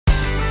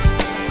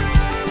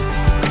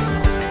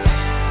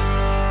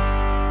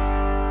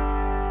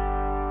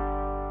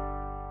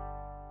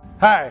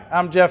Hi,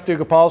 I'm Jeff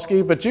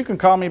Dugopolsky, but you can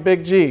call me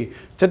Big G.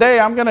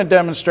 Today I'm going to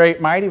demonstrate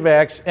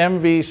Mityvac's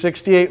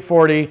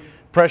MV6840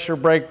 pressure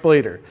brake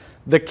bleeder.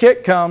 The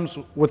kit comes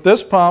with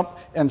this pump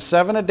and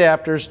 7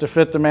 adapters to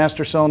fit the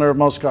master cylinder of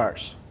most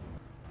cars.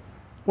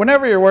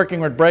 Whenever you're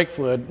working with brake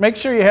fluid, make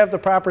sure you have the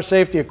proper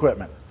safety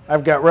equipment.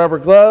 I've got rubber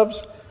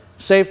gloves,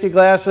 safety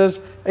glasses,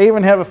 I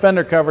even have a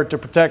fender cover to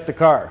protect the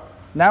car.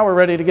 Now we're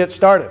ready to get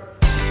started.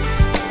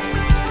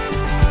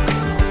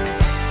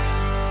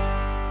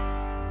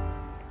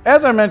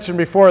 As I mentioned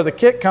before, the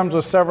kit comes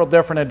with several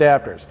different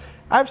adapters.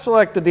 I've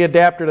selected the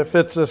adapter that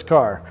fits this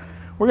car.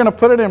 We're going to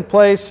put it in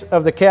place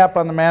of the cap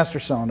on the master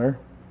cylinder.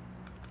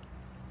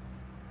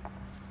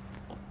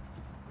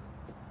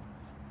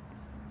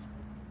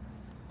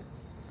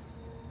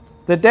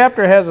 The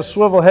adapter has a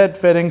swivel head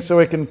fitting so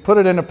we can put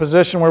it in a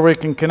position where we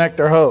can connect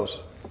our hose.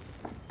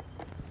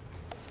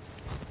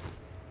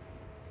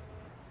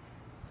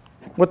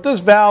 With this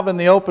valve in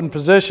the open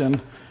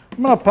position,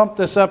 I'm going to pump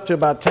this up to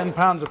about 10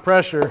 pounds of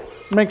pressure,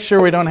 make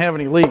sure we don't have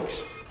any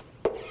leaks.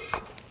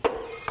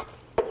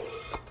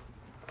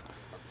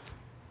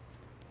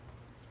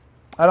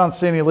 I don't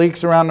see any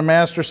leaks around the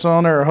master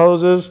cylinder or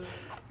hoses.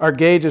 Our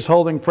gauge is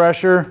holding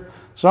pressure.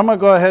 So I'm going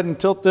to go ahead and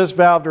tilt this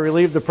valve to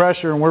relieve the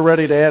pressure and we're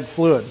ready to add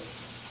fluid.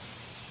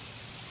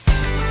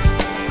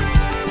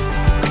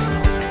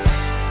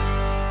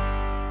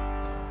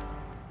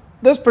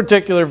 This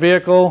particular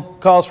vehicle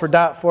calls for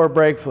 .4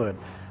 brake fluid.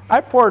 I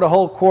poured a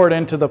whole quart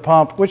into the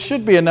pump, which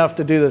should be enough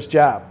to do this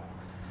job.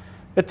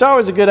 It's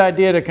always a good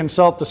idea to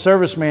consult the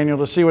service manual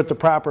to see what the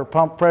proper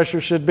pump pressure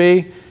should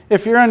be.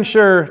 If you're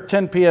unsure,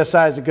 10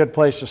 psi is a good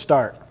place to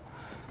start.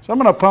 So I'm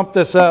going to pump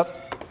this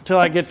up until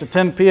I get to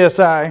 10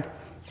 psi.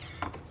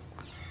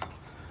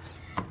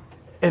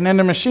 And then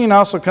the machine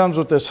also comes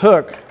with this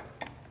hook,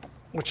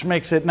 which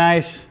makes it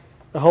nice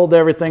to hold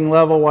everything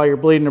level while you're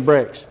bleeding the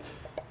brakes.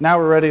 Now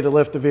we're ready to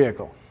lift the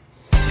vehicle.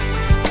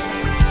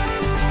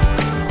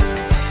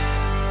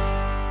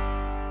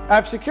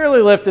 I've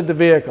securely lifted the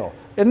vehicle.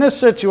 In this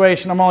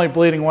situation, I'm only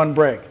bleeding one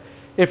brake.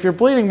 If you're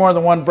bleeding more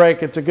than one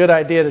brake, it's a good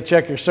idea to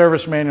check your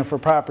service manual for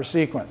proper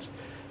sequence.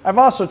 I've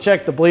also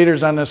checked the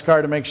bleeders on this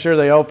car to make sure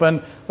they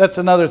open. That's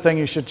another thing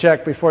you should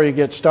check before you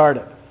get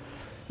started.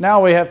 Now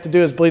all we have to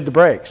do is bleed the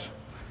brakes.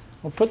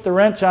 We'll put the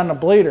wrench on the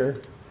bleeder,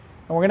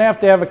 and we're going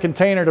to have a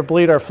container to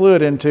bleed our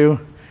fluid into.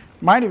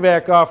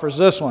 Mityvac offers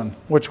this one,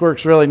 which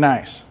works really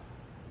nice.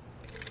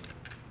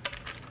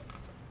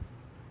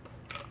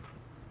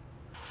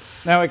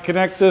 Now we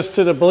connect this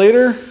to the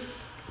bleeder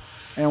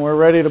and we're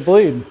ready to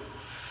bleed.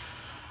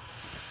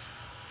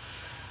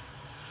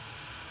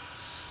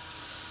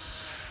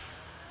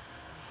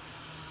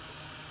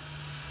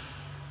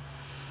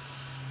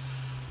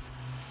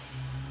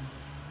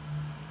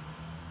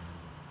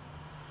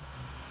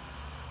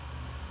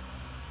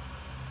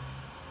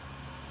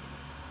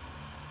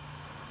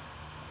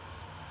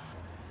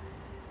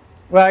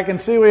 Well, I can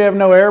see we have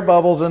no air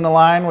bubbles in the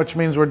line, which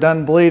means we're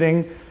done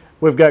bleeding.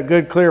 We've got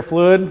good clear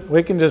fluid.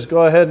 We can just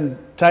go ahead and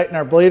tighten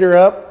our bleeder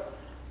up,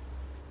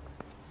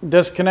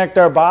 disconnect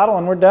our bottle,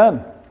 and we're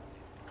done.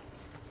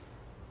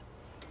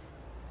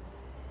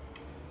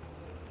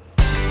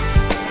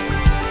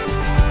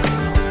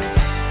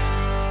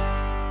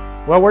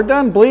 Well, we're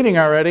done bleeding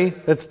already.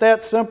 It's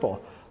that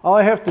simple. All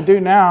I have to do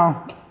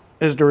now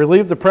is to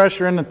relieve the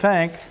pressure in the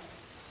tank,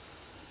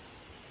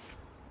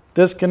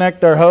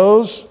 disconnect our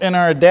hose and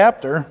our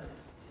adapter.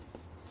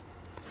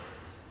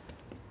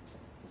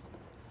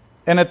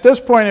 And at this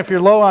point, if you're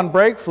low on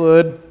brake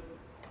fluid,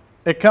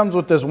 it comes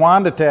with this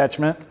wand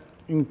attachment.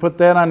 You can put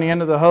that on the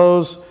end of the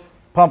hose,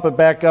 pump it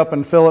back up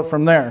and fill it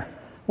from there.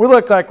 We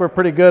look like we're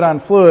pretty good on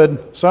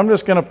fluid, so I'm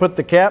just going to put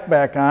the cap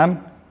back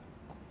on.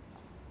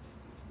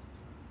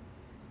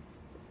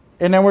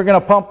 And then we're going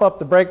to pump up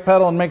the brake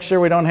pedal and make sure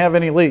we don't have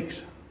any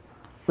leaks.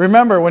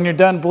 Remember, when you're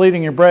done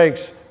bleeding your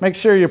brakes, make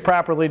sure you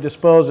properly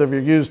dispose of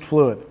your used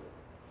fluid.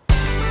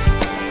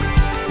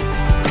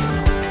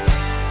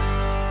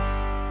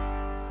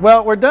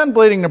 Well, we're done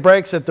bleeding the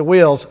brakes at the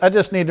wheels. I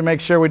just need to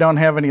make sure we don't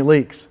have any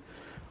leaks.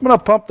 I'm going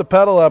to pump the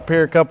pedal up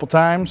here a couple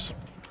times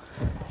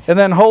and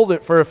then hold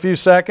it for a few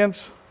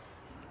seconds.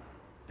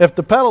 If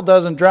the pedal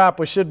doesn't drop,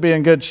 we should be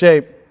in good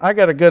shape. I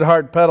got a good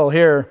hard pedal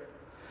here.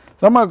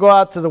 So I'm going to go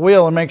out to the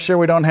wheel and make sure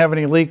we don't have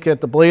any leak at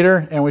the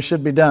bleeder, and we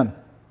should be done.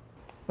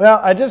 Well,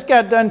 I just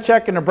got done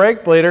checking the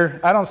brake bleeder.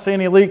 I don't see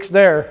any leaks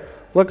there.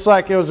 Looks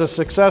like it was a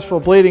successful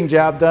bleeding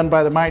job done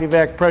by the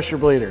Mityvac pressure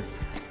bleeder.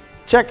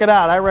 Check it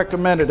out. I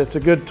recommend it. It's a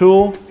good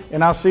tool,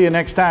 and I'll see you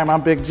next time.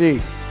 I'm Big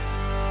G.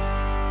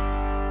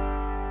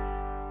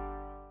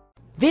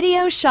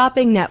 Video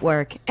Shopping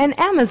Network, an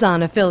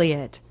Amazon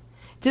affiliate.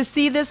 To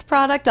see this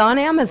product on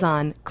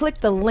Amazon,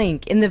 click the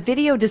link in the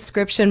video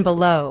description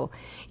below.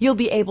 You'll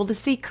be able to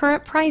see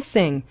current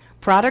pricing,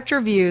 product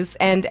reviews,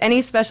 and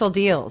any special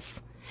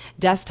deals.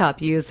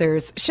 Desktop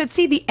users should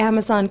see the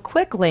Amazon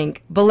quick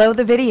link below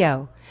the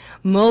video.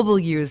 Mobile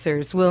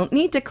users will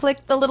need to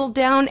click the little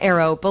down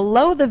arrow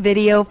below the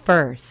video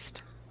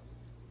first.